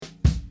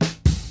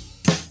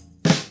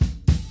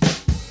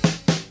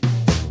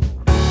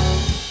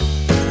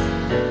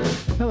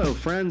Hello,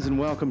 friends, and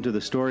welcome to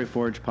the Story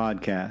Forge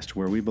podcast,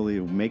 where we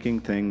believe making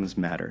things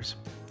matters.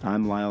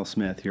 I'm Lyle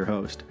Smith, your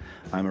host.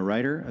 I'm a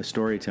writer, a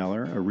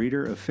storyteller, a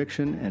reader of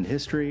fiction and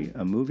history,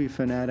 a movie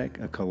fanatic,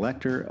 a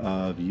collector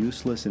of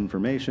useless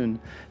information,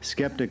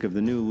 skeptic of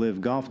the new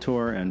Live Golf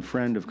Tour, and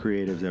friend of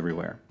creatives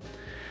everywhere.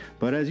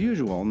 But as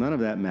usual, none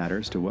of that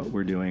matters to what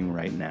we're doing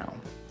right now.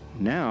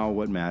 Now,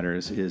 what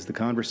matters is the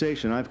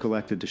conversation I've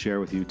collected to share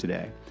with you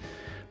today.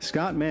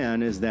 Scott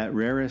Mann is that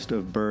rarest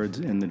of birds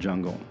in the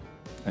jungle,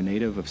 a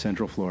native of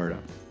Central Florida.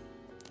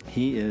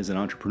 He is an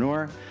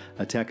entrepreneur,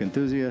 a tech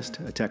enthusiast,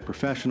 a tech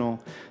professional,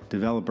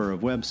 developer of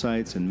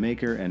websites, and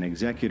maker and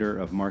executor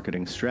of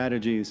marketing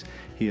strategies.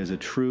 He is a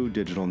true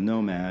digital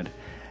nomad,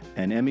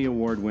 an Emmy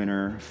Award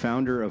winner,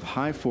 founder of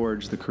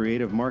HighForge, the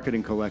creative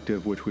marketing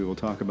collective, which we will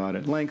talk about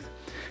at length,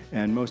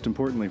 and most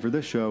importantly for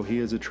this show, he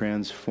is a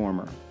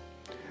transformer.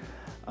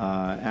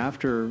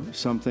 After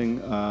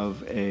something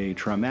of a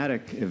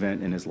traumatic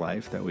event in his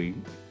life that we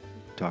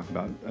talk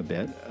about a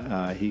bit,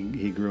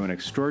 he grew an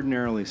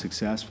extraordinarily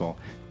successful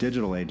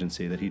digital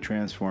agency that he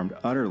transformed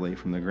utterly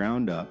from the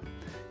ground up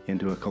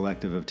into a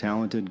collective of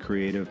talented,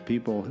 creative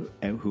people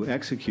who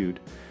execute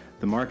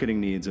the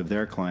marketing needs of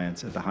their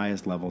clients at the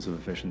highest levels of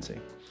efficiency.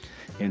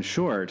 In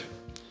short,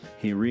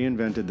 he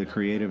reinvented the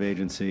creative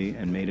agency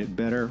and made it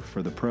better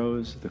for the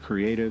pros, the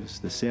creatives,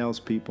 the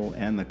salespeople,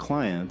 and the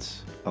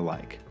clients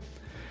alike.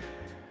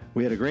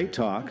 We had a great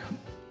talk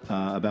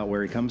about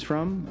where he comes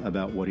from,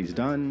 about what he's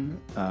done,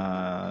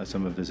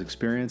 some of his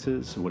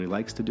experiences, what he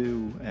likes to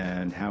do,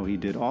 and how he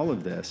did all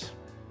of this.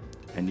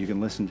 And you can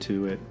listen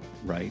to it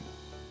right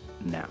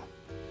now.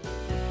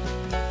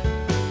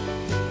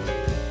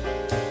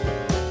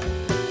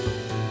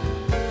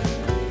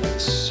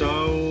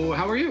 So,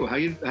 how are you? How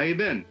you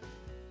been?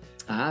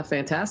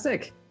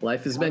 Fantastic.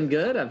 Life has been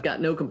good. I've got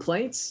no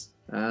complaints.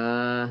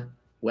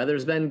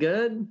 Weather's been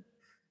good.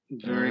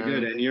 Very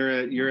good. And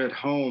you're at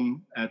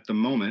home at the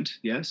moment,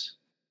 yes?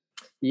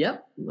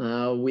 Yep.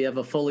 We have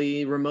a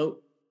fully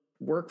remote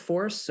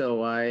workforce,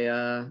 so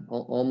I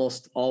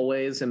almost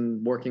always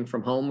am working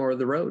from home or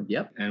the road.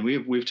 Yep. And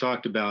we've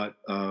talked about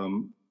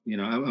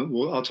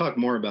I'll talk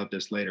more about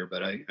this later,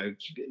 but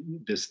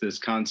this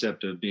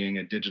concept of being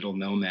a digital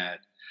nomad,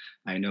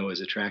 I know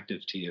is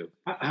attractive to you.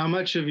 How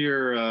much of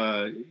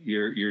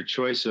your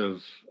choice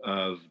of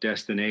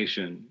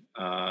destination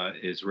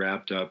is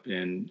wrapped up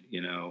in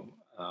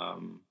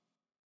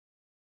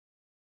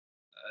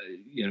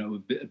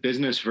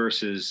business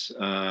versus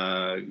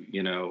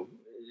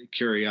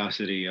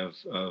curiosity of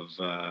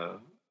a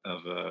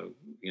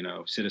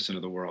citizen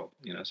of the world,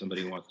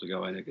 somebody who wants to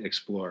go and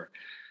explore?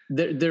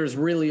 There's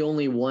really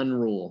only one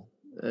rule.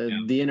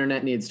 The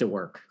internet needs to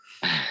work.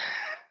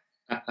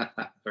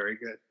 Very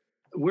good.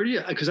 Where do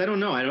you, because I don't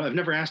know, I've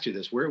never asked you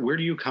this. Where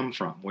do you come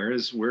from? Where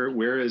is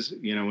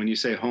when you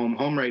say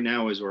home right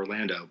now is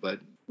Orlando, but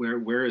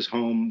where is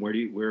home? Where'd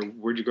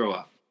you grow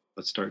up?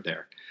 Let's start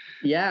there.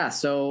 Yeah.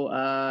 So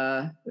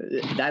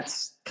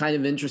that's kind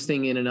of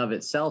interesting in and of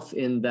itself,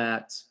 in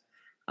that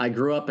I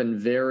grew up in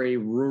very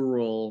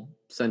rural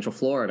Central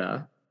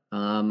Florida.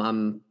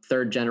 I'm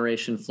third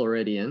generation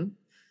Floridian,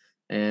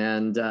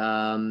 and,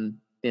 kind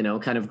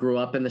of grew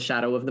up in the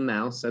shadow of the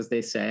mouse, as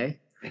they say.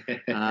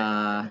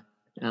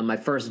 My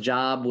first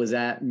job was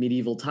at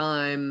Medieval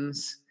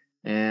Times,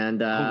 and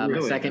my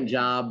second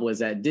job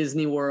was at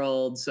Disney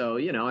World. So,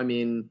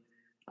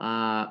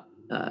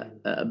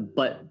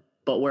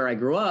 but where I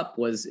grew up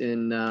was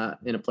in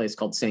a place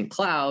called St.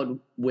 Cloud,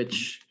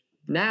 which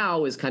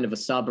now is kind of a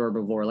suburb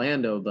of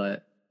Orlando.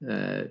 But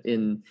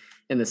in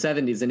the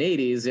 70s and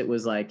 80s, it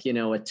was like,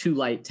 a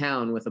two-light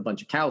town with a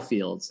bunch of cow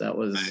fields. That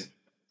was,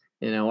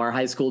 right. Our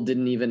high school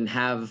didn't even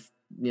have,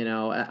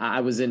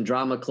 I was in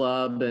drama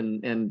club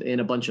and in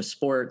a bunch of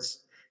sports,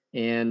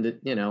 and,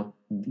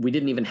 we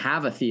didn't even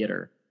have a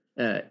theater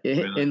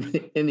in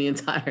the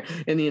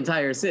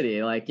entire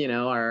city. Like,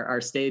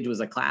 our stage was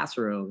a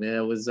classroom. It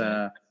was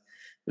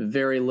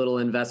very little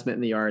investment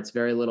in the arts,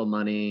 very little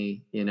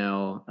money,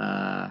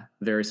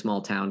 very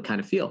small town kind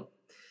of feel.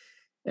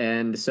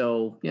 And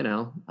so,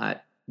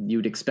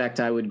 you'd expect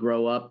I would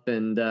grow up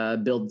and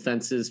build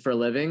fences for a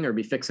living, or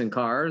be fixing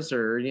cars,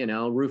 or,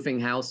 roofing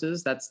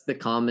houses. That's the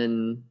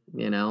common,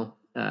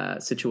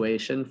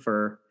 situation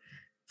for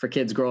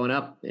kids growing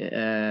up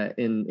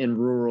in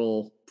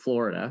rural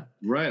Florida.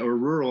 Right. Or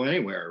rural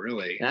anywhere,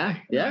 really.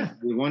 Yeah.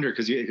 We wonder,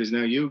 because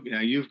now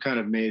you've kind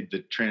of made the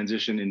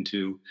transition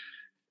into,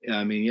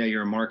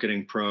 you're a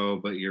marketing pro,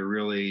 but you're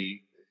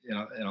really,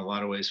 in a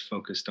lot of ways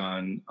focused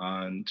on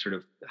sort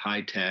of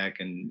high tech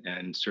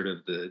and sort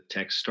of the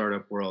tech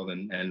startup world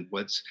and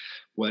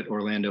what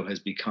Orlando has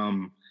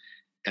become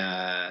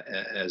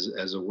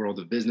as a world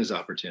of business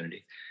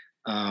opportunity.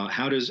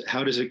 How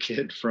does a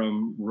kid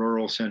from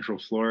rural Central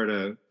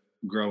Florida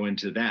grow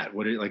into that?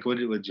 What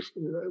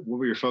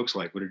were your folks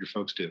like? What did your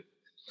folks do?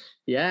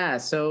 Yeah.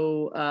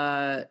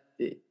 So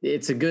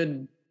it's a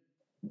good.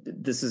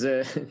 This is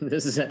a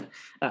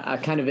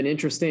kind of an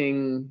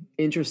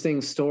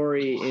interesting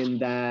story, in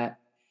that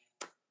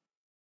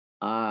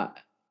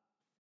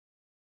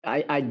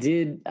I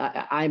did.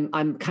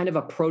 I'm kind of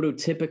a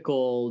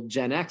prototypical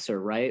Gen Xer,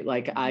 right?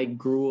 Like I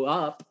grew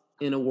up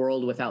in a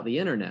world without the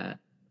internet,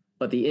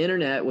 but the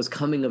internet was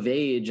coming of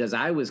age as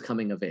I was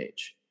coming of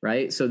age,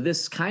 right? So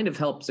this kind of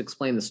helps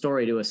explain the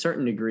story to a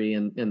certain degree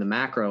in the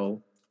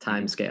macro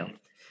time scale.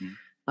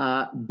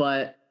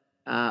 But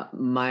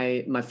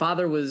my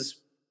father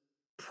was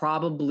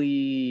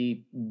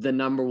probably the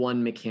number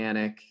one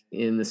mechanic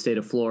in the state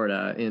of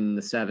Florida in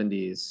the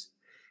 70s.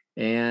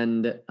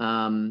 And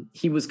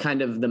he was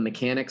kind of the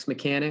mechanic's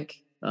mechanic.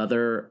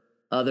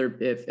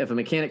 If a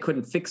mechanic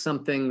couldn't fix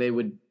something, they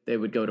would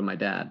go to my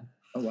dad.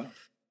 Oh, wow.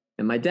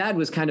 And my dad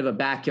was kind of a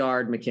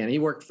backyard mechanic. He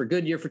worked for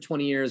Goodyear for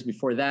 20 years.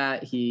 Before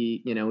that,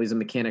 he's a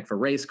mechanic for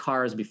race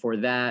cars. Before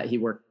that, he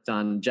worked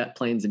on jet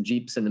planes and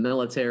Jeeps in the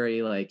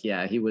military. Like,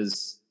 yeah, he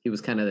was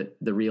kind of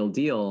the real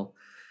deal.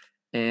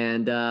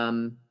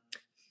 And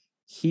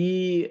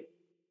he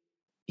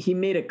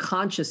made a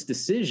conscious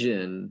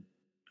decision,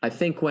 I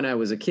think, when I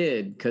was a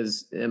kid,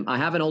 because I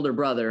have an older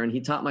brother, and he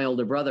taught my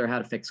older brother how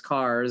to fix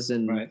cars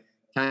and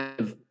kind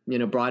of,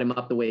 brought him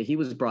up the way he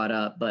was brought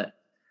up. But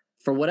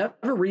for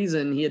whatever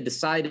reason, he had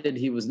decided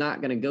he was not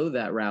going to go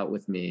that route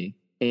with me.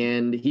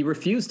 And he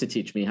refused to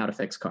teach me how to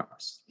fix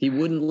cars. He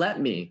wouldn't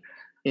let me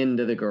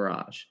into the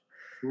garage.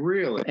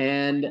 Really?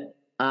 And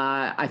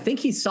I think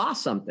he saw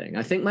something.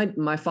 I think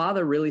my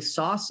father really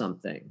saw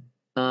something,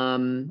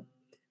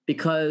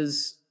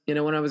 because,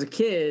 when I was a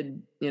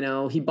kid,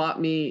 he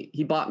bought me,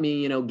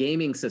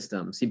 gaming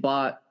systems. He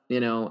bought,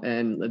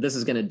 and this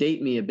is going to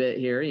date me a bit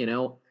here,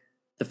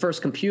 the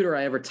first computer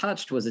I ever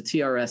touched was a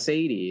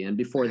TRS-80. And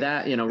before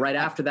that, right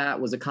after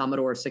that was a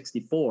Commodore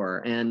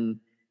 64.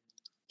 And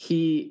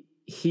he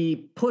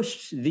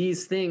pushed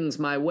these things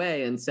my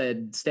way and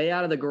said, stay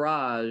out of the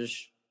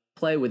garage,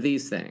 play with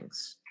these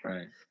things.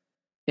 Right.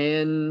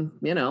 And,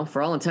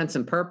 for all intents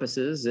and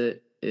purposes,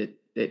 it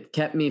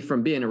kept me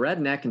from being a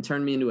redneck and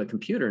turned me into a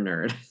computer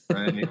nerd.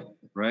 Right.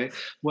 Right.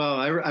 Well,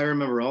 I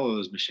remember all of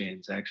those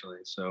machines, actually.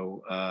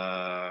 So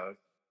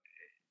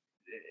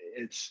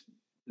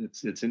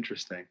it's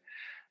interesting.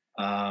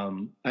 I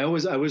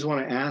always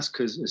want to ask,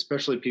 because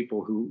especially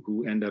people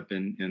who end up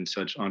in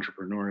such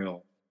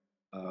entrepreneurial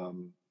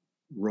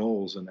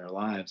roles in their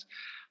lives,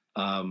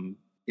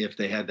 if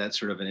they had that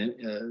sort of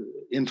an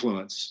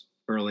influence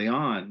early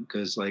on,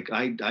 because like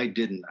I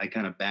didn't. I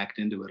kind of backed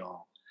into it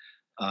all.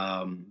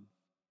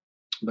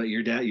 But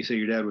you say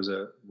your dad was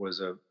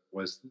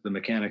the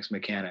mechanic's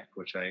mechanic,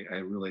 which I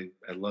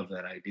love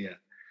that idea.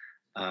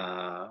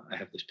 I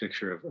have this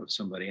picture of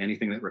somebody,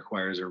 anything that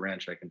requires a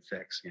wrench I can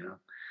fix,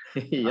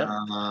 Yep.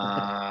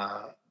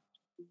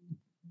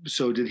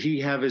 So did he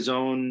have his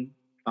own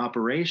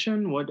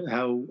operation?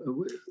 How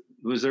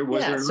was there an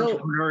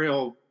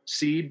entrepreneurial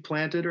seed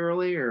planted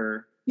early,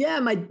 or?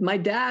 Yeah, my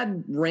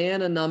dad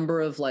ran a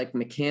number of like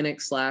mechanic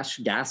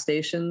 / gas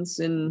stations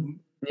in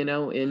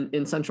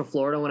Central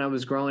Florida when I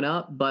was growing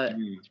up. But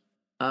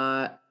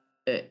I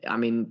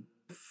mean,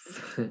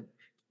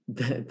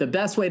 the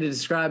best way to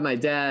describe my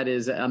dad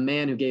is a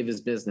man who gave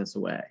his business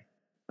away.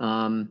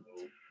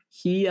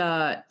 He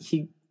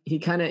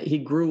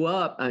grew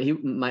up.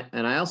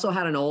 And I also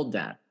had an old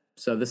dad.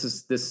 So this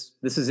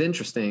is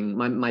interesting.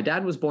 My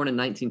dad was born in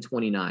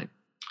 1929.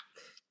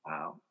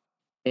 Wow.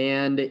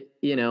 And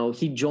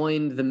he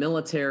joined the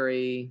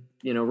military,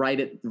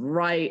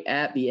 right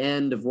at the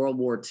end of World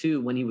War II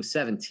when he was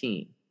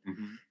 17.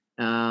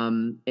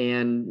 And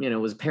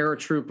was a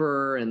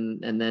paratrooper,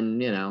 and then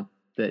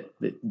that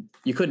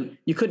you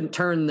couldn't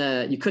turn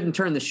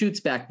the chutes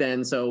back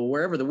then, so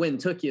wherever the wind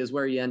took you is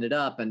where you ended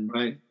up. And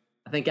right.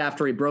 I think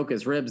after he broke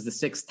his ribs the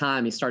 6th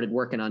time, he started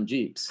working on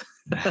Jeeps.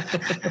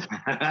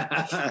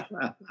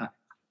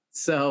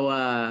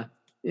 So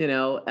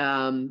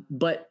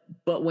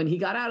but when he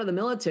got out of the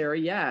military,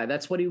 yeah,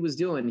 that's what he was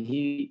doing.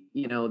 He,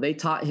 they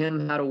taught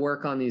him how to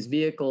work on these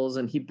vehicles,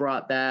 and he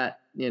brought that,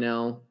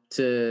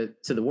 to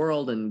the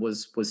world, and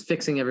was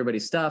fixing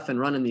everybody's stuff and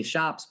running these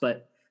shops.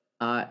 But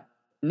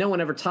no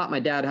one ever taught my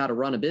dad how to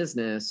run a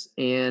business.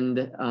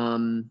 And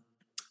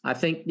I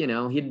think,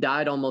 he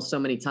died almost so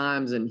many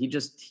times, and he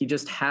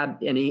just had,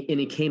 and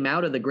he came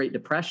out of the Great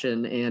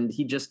Depression, and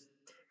he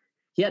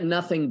had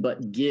nothing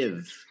but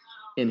give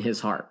in his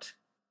heart.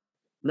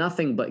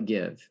 Nothing but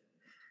give.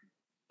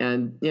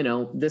 And,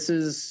 this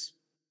is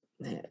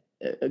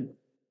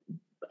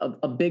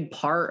a big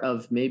part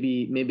of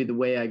maybe the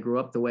way I grew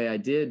up the way I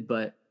did,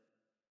 but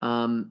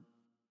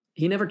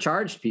he never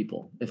charged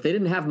people. If they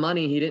didn't have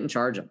money, he didn't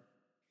charge them.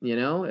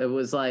 It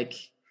was like,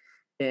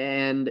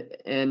 and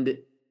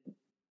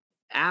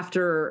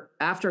after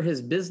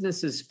his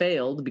businesses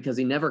failed because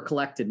he never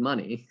collected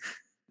money,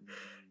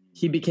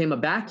 he became a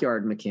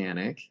backyard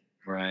mechanic.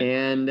 Right.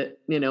 And,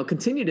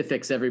 continue to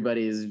fix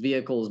everybody's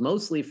vehicles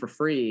mostly for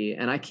free.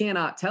 And I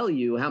cannot tell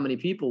you how many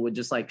people would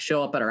just like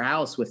show up at our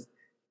house with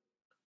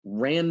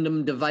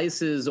random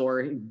devices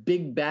or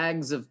big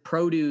bags of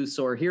produce,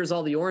 or here's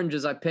all the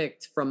oranges I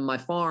picked from my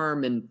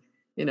farm. And,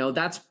 it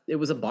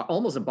was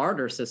almost a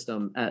barter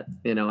system at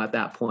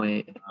that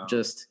point,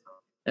 just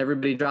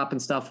everybody dropping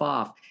stuff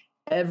off.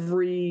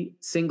 every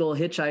single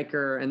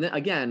hitchhiker, and then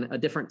again, a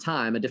different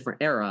time, a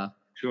different era,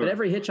 Sure. but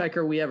every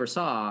hitchhiker we ever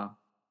saw,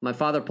 my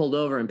father pulled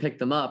over and picked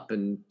them up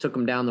and took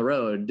them down the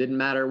road. Didn't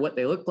matter what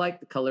they looked like,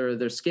 the color of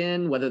their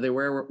skin, whether they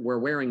were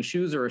wearing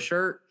shoes or a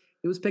shirt.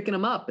 He was picking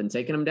them up and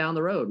taking them down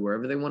the road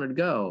wherever they wanted to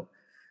go.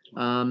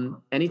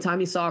 Anytime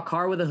he saw a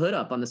car with a hood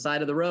up on the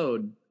side of the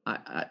road,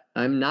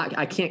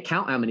 I can't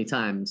count how many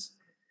times,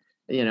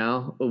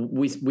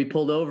 we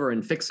pulled over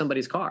and fixed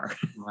somebody's car.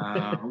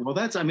 Wow. Well,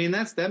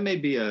 that may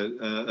be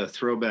a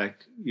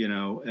throwback,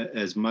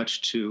 as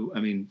much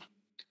to,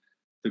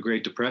 the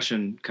Great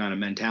Depression kind of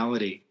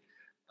mentality.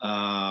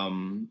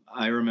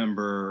 I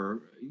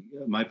remember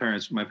my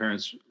parents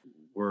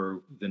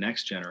were the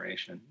next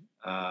generation.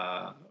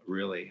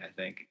 Really, I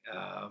think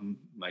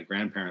my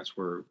grandparents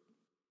were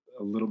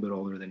a little bit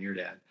older than your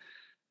dad,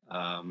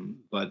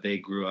 but they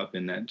grew up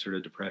in that sort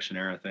of Depression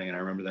era thing. And I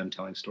remember them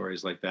telling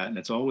stories like that. And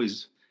it's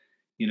always,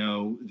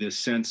 this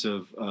sense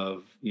of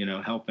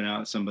helping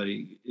out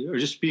somebody, or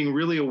just being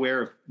really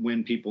aware of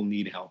when people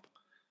need help.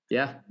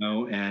 Yeah.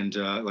 And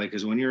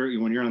because when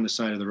you're on the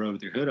side of the road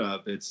with your hood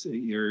up, it's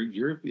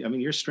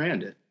you're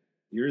stranded.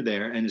 You're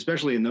there, and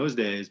especially in those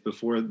days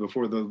before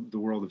the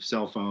world of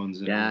cell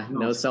phones. And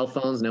no cell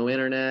phones, no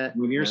internet.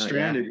 When you're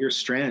stranded, you're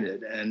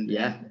stranded, and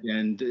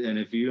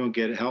if you don't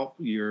get help,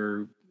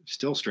 you're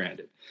still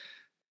stranded.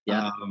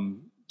 Yeah.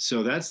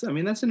 So that's an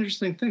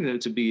interesting thing,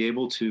 to be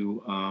able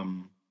to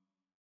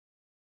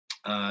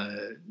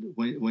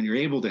when you're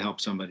able to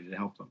help somebody, to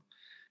help them.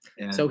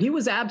 And so he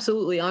was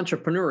absolutely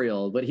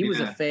entrepreneurial, but he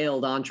was a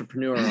failed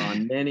entrepreneur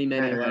on many,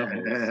 many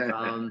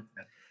levels.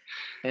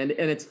 And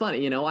it's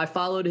funny, I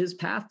followed his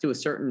path to a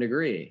certain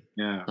degree.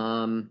 Yeah.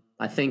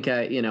 I think,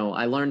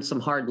 I learned some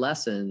hard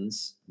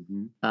lessons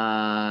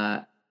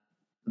because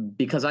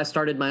I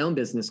started my own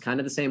business kind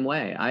of the same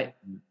way.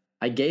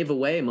 I gave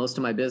away most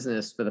of my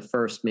business for the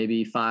first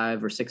maybe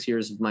 5 or 6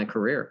 years of my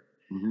career.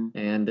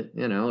 And,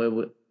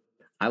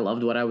 I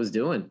loved what I was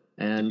doing.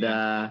 And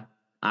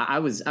I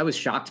was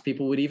shocked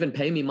people would even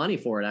pay me money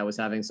for it. I was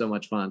having so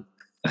much fun.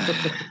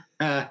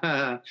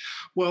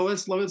 Well,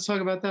 let's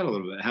talk about that a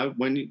little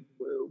bit.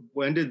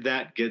 When did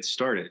that get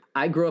started?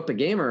 I grew up a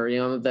gamer.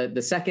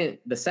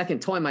 The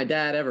second toy my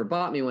dad ever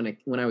bought me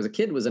when I was a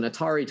kid was an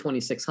Atari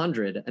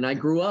 2600, and I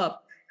grew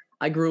up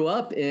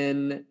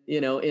in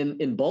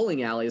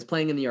bowling alleys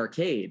playing in the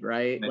arcade.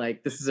 Right,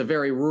 like this is a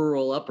very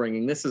rural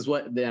upbringing. This is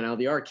what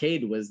the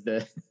arcade was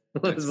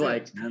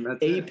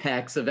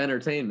apex of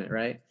entertainment.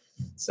 Right,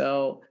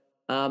 so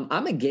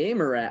I'm a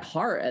gamer at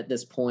heart at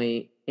this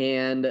point,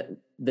 and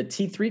the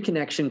T3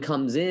 connection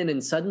comes in,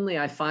 and suddenly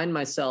I find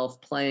myself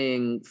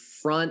playing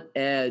front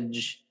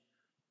edge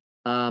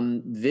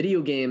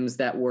video games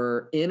that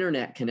were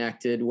internet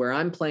connected, where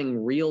I'm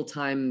playing real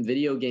time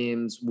video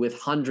games with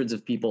hundreds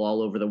of people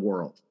all over the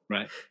world.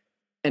 Right.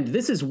 And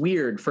this is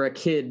weird for a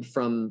kid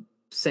from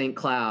St.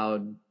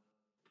 Cloud,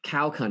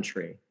 cow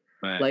country.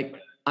 Right. Like,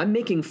 I'm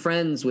making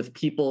friends with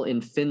people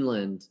in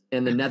Finland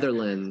and the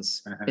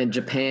Netherlands and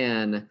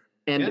Japan,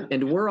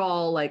 and we're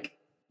all like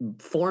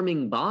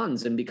forming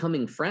bonds and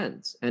becoming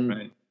friends.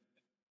 And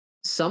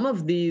some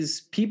of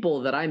these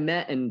people that I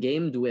met and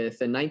gamed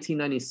with in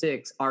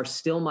 1996 are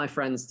still my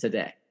friends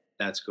today.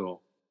 That's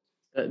cool.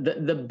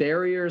 The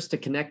barriers to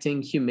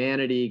connecting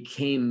humanity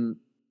came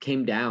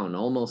down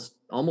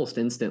almost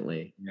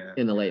instantly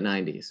in the late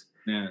 90s.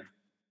 Yeah.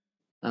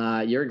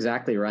 You're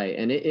exactly right.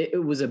 And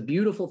it was a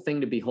beautiful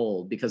thing to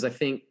behold, because I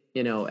think,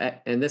 and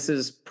this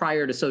is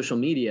prior to social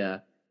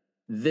media,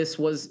 this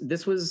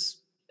was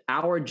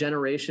our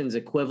generation's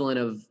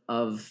equivalent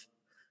of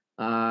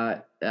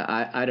I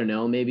don't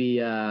know,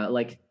 maybe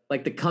like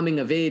the coming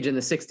of age in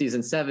the 60s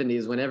and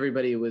 70s, when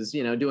everybody was,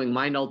 doing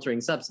mind altering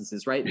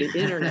substances, right? The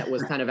internet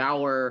was kind of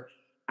our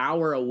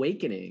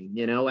awakening,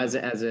 as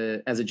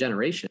a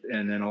generation.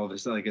 And then all of a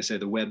sudden, like I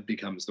said, the web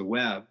becomes the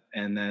web,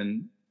 and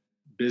then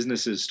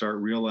businesses start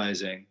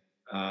realizing,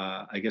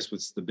 I guess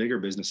what's the bigger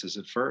businesses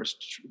at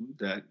first,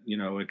 that,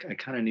 I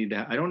kind of need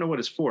to, I don't know what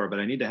it's for, but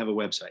I need to have a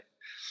website.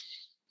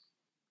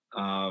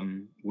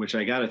 Which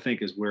I got to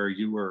think is where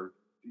you were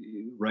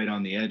right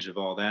on the edge of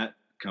all that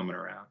coming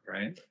around,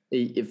 right?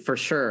 For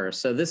sure.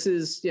 So this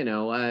is,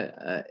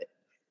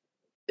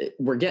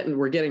 we're getting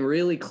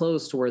really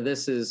close to where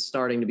this is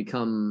starting to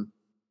become,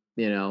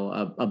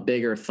 a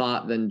bigger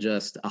thought than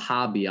just a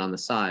hobby on the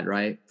side,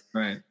 right?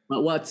 Right.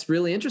 But what's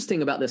really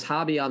interesting about this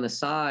hobby on the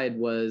side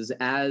was,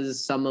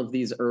 as some of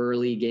these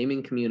early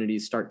gaming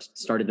communities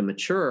started to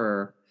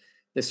mature,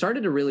 they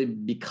started to really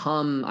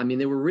become,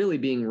 they were really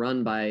being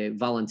run by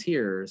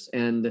volunteers,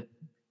 and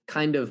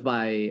kind of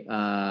by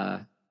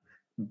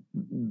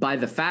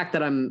the fact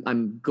that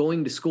I'm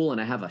going to school and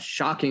I have a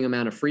shocking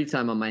amount of free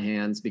time on my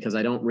hands because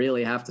I don't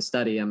really have to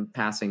study. I'm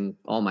passing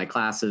all my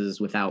classes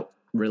without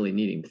really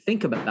needing to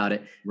think about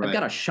it. Right. I've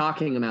got a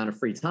shocking amount of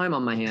free time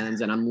on my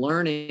hands, and I'm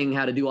learning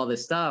how to do all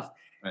this stuff.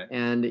 Right.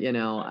 And,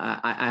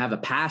 I have a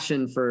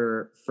passion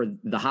for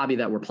the hobby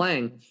that we're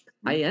playing.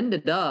 Mm-hmm. I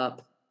ended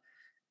up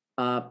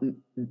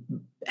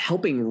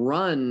helping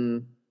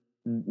run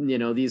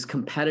these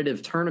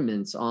competitive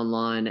tournaments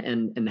online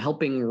and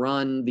helping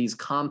run these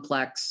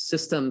complex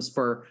systems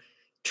for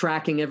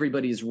tracking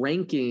everybody's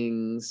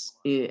rankings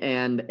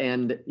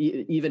and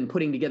even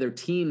putting together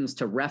teams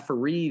to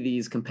referee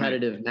these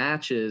competitive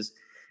matches.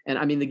 And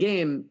I mean, the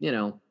game,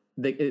 kind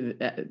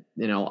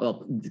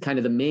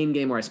of the main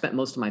game where I spent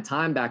most of my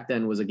time back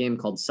then was a game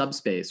called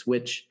Subspace,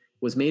 which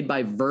was made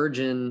by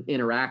Virgin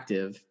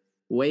Interactive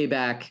way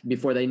back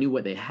before they knew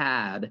what they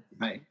had.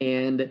 Right.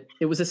 And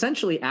it was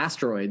essentially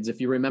asteroids, if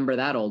you remember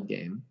that old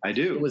game. I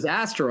do. It was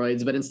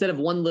asteroids, but instead of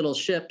one little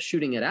ship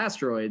shooting at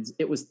asteroids,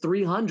 it was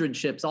 300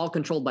 ships all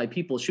controlled by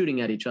people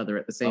shooting at each other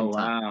at the same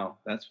time. Wow.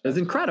 That's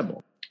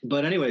incredible.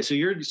 But anyway, so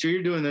you're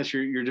doing this,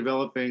 you're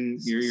developing,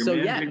 you're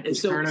managing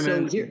these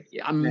tournaments. So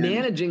I'm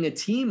managing a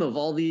team of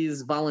all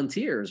these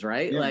volunteers,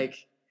 right? Yeah.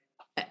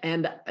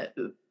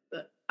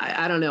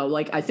 I don't know,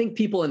 I think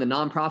people in the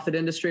nonprofit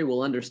industry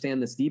will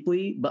understand this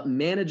deeply, but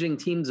managing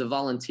teams of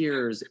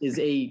volunteers is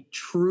a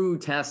true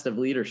test of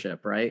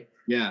leadership, right?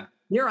 Yeah.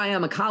 Here I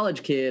am, a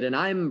college kid, and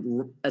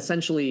I'm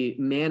essentially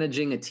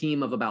managing a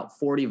team of about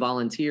 40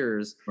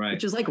 volunteers,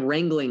 which is like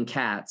wrangling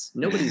cats.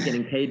 Nobody's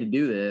getting paid to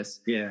do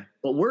this. Yeah.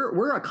 But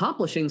we're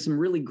accomplishing some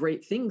really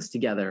great things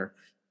together.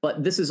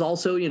 But this is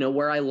also,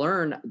 where I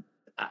learned,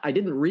 I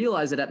didn't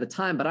realize it at the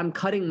time, but I'm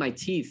cutting my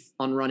teeth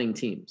on running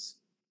teams.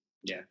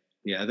 Yeah.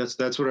 Yeah,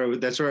 that's where I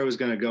was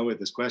going to go with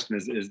this question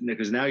is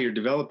because now you're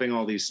developing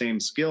all these same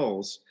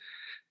skills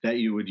that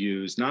you would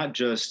use, not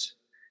just,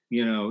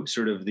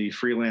 sort of the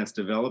freelance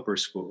developer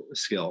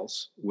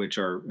skills, which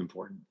are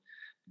important,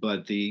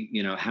 but the,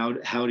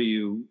 how do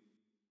you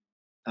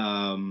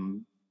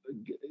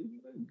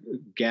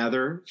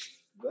gather,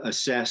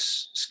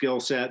 assess skill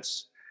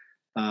sets,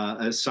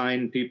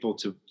 assign people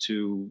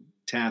to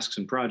tasks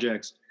and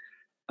projects,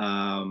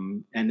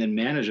 and then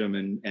manage them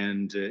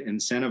and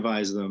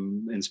incentivize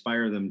them,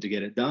 inspire them to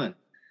get it done,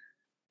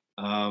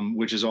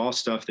 which is all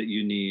stuff that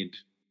you need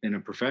in a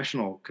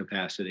professional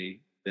capacity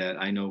that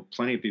I know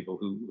plenty of people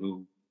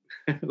who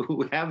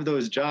who have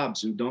those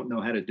jobs who don't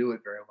know how to do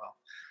it very well.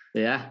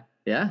 Yeah.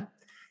 Yeah.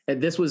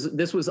 And this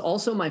was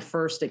also my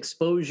first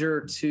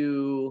exposure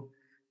to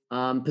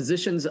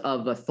positions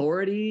of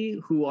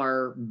authority who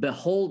are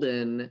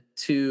beholden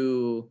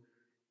to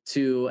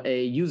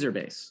a user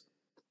base,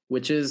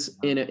 which is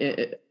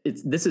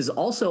this is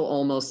also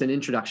almost an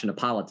introduction to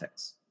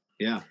politics.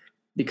 Yeah.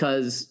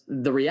 Because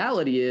the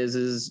reality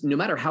is no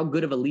matter how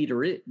good of a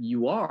leader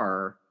you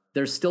are,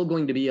 there's still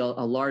going to be a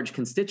large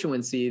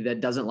constituency that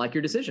doesn't like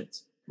your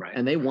decisions. Right.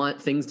 And they want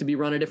things to be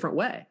run a different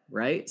way.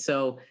 Right.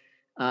 So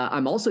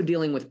I'm also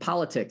dealing with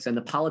politics and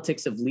the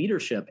politics of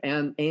leadership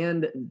and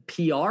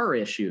PR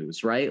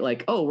issues, right?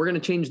 Like, oh, we're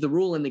going to change the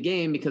rule in the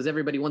game because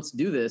everybody wants to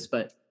do this.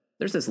 But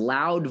there's this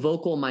loud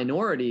vocal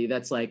minority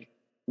that's like,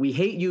 we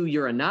hate you,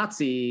 you're a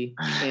Nazi,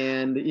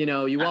 and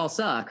you all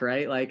suck,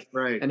 right? Like,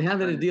 and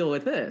having to deal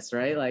with this,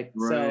 right? Like,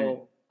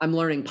 so I'm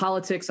learning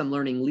politics, I'm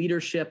learning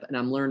leadership, and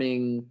I'm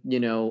learning,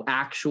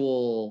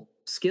 actual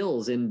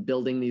skills in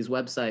building these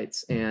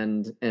websites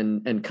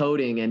and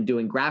coding and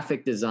doing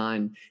graphic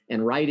design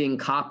and writing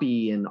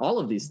copy, and all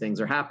of these things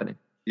are happening.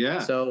 Yeah.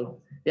 So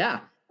yeah,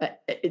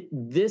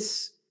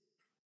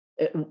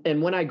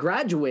 and when I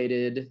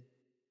graduated,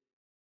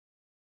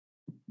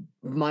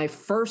 my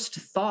first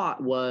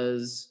thought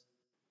was,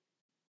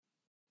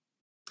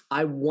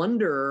 I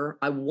wonder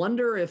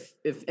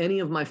if any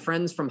of my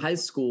friends from high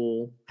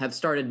school have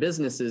started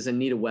businesses and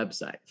need a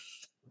website.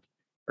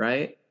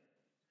 Right.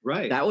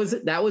 Right.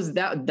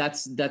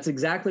 That's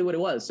exactly what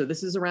it was. So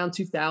this is around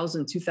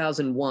 2000,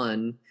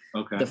 2001.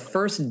 Okay. The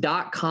first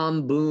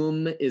 .com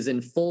boom is in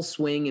full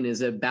swing and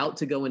is about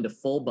to go into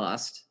full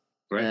bust.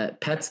 Right.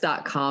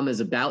 Pets.com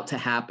is about to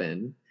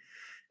happen.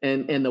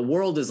 And the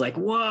world is like,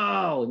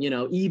 whoa,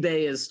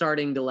 eBay is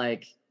starting to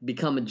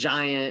become a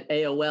giant.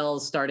 AOL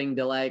is starting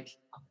to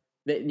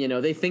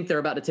they think they're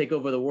about to take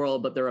over the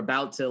world, but they're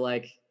about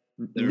to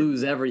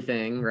lose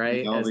everything,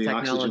 right? All as the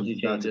technology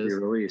changes. About to be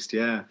released.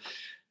 Yeah.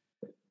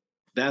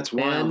 That's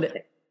wild.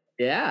 And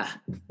yeah.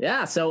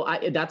 So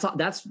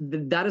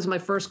that is my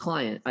first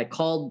client. I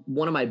called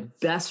one of my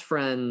best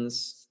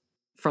friends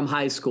from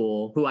high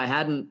school who I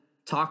hadn't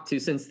talked to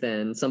since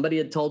then. Somebody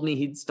had told me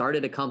he'd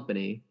started a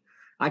company.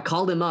 I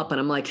called him up and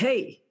I'm like,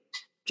 hey,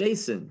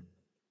 Jason,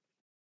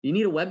 you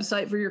need a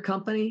website for your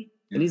company?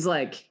 Yeah. And he's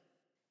like,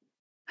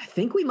 I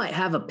think we might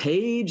have a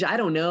page. I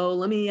don't know.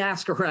 Let me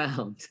ask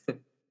around.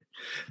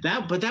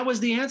 But that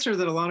was the answer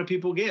that a lot of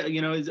people get.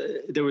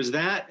 There was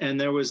that, and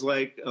there was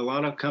a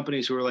lot of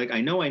companies who were like, I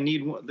know I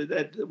need one.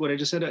 What I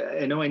just said,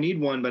 I know I need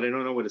one, but I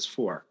don't know what it's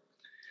for.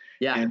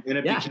 Yeah. And then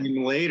it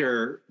became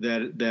later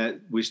that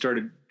we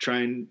started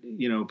trying,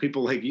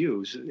 people like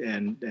you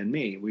and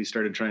me, we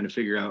started trying to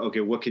figure out,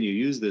 okay, what can you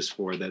use this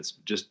for that's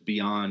just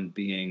beyond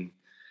being,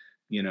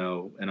 an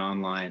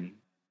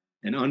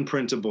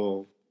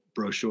unprintable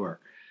brochure.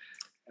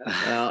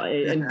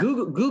 And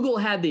Google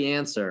had the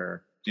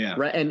answer. Yeah.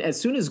 Right. And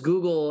as soon as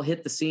Google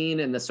hit the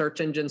scene and the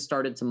search engine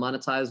started to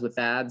monetize with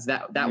ads,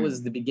 that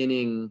was the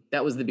beginning.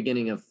 That was the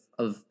beginning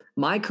of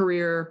my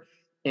career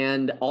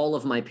and all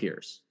of my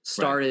peers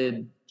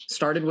started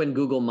when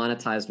Google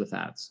monetized with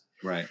ads.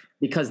 Right.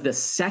 Because the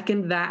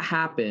second that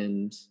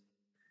happened,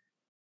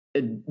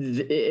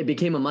 it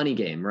became a money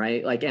game,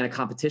 right? Like, and a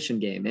competition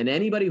game. And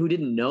anybody who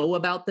didn't know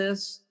about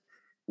this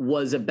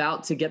was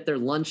about to get their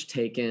lunch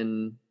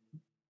taken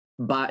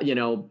by,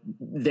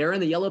 they're in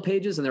the yellow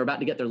pages and they're about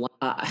to get their lunch.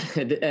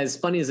 As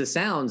funny as it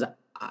sounds,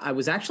 I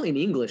was actually an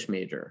English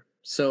major.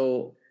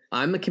 So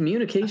I'm a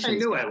communications. I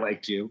knew I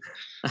liked you.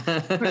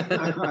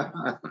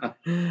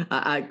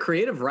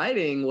 Creative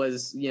writing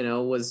was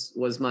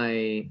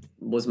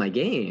my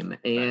game.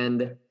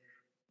 And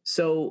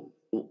so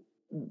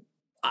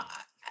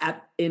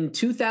in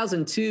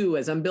 2002,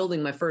 as I'm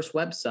building my first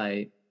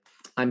website,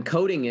 I'm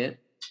coding it.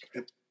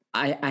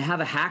 I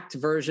have a hacked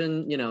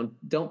version,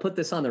 don't put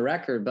this on the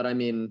record, but I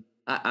mean,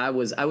 I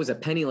was a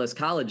penniless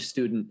college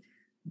student,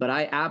 but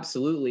I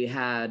absolutely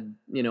had,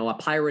 a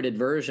pirated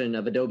version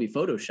of Adobe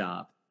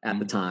Photoshop at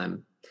the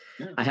time.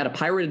 Yeah. I had a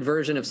pirated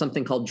version of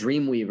something called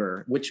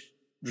Dreamweaver, which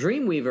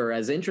Dreamweaver,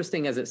 as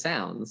interesting as it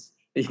sounds,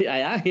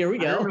 here we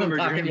go. I remember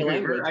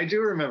Dreamweaver. I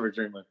do remember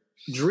Dreamweaver.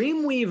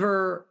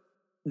 Dreamweaver,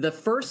 the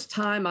first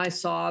time I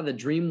saw the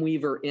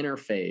Dreamweaver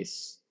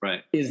interface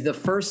is the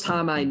first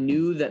time I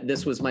knew that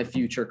this was my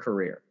future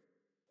career.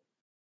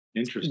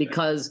 Interesting.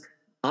 Because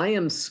I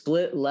am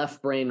split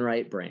left brain,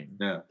 right brain.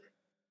 Yeah.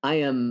 I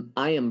am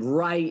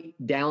right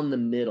down the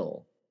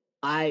middle.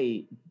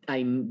 I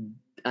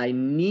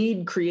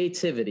need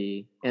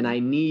creativity and I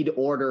need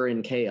order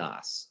and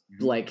chaos,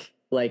 like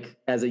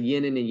as a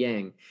yin and a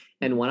yang.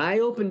 And when I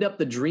opened up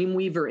the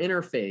Dreamweaver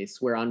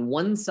interface, where on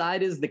one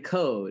side is the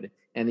code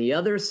and the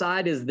other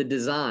side is the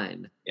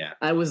design,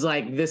 I was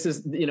like, this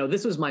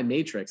was my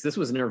matrix. This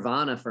was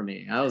nirvana for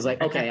me. I was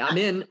like, okay,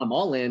 I'm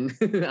all in.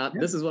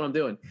 This is what I'm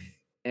doing.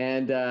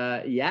 And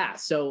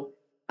so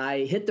I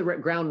hit the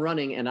ground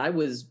running, and I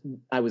was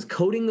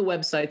coding the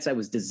websites. I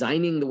was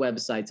designing the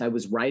websites. I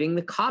was writing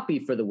the copy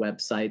for the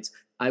websites.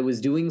 I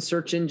was doing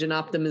search engine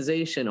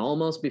optimization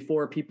almost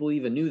before people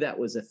even knew that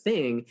was a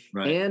thing.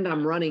 Right. And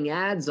I'm running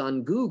ads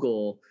on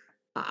Google.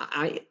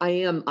 I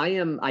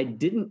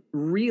didn't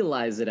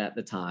realize it at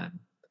the time,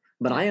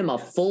 but I am a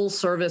full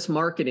service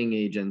marketing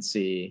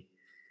agency,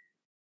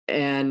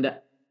 and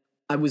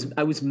I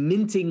was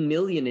minting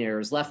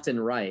millionaires left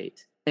and right.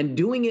 And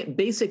doing it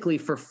basically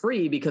for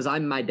free because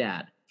I'm my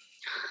dad.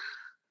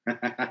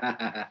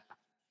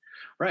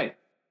 Right.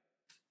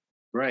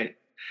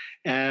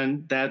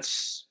 And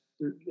that's,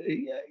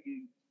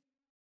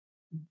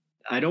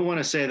 I don't want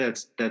to say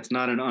that's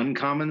not an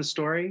uncommon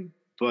story,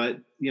 but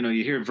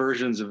you hear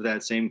versions of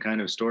that same kind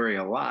of story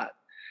a lot.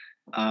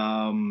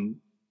 So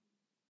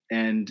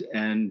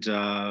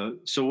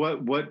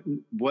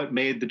what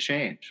made the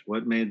change?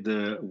 What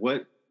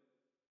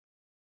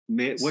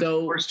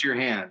forced your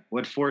hand?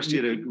 What forced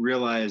you to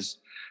realize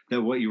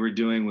that what you were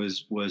doing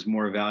was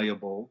more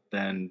valuable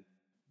than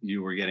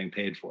you were getting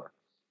paid for?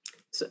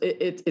 So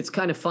it's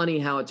kind of funny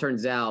how it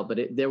turns out, but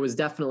there was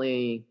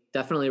definitely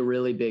a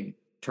really big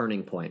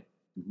turning point.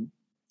 Mm-hmm.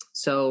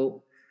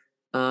 So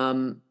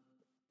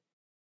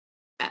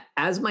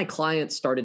as my clients started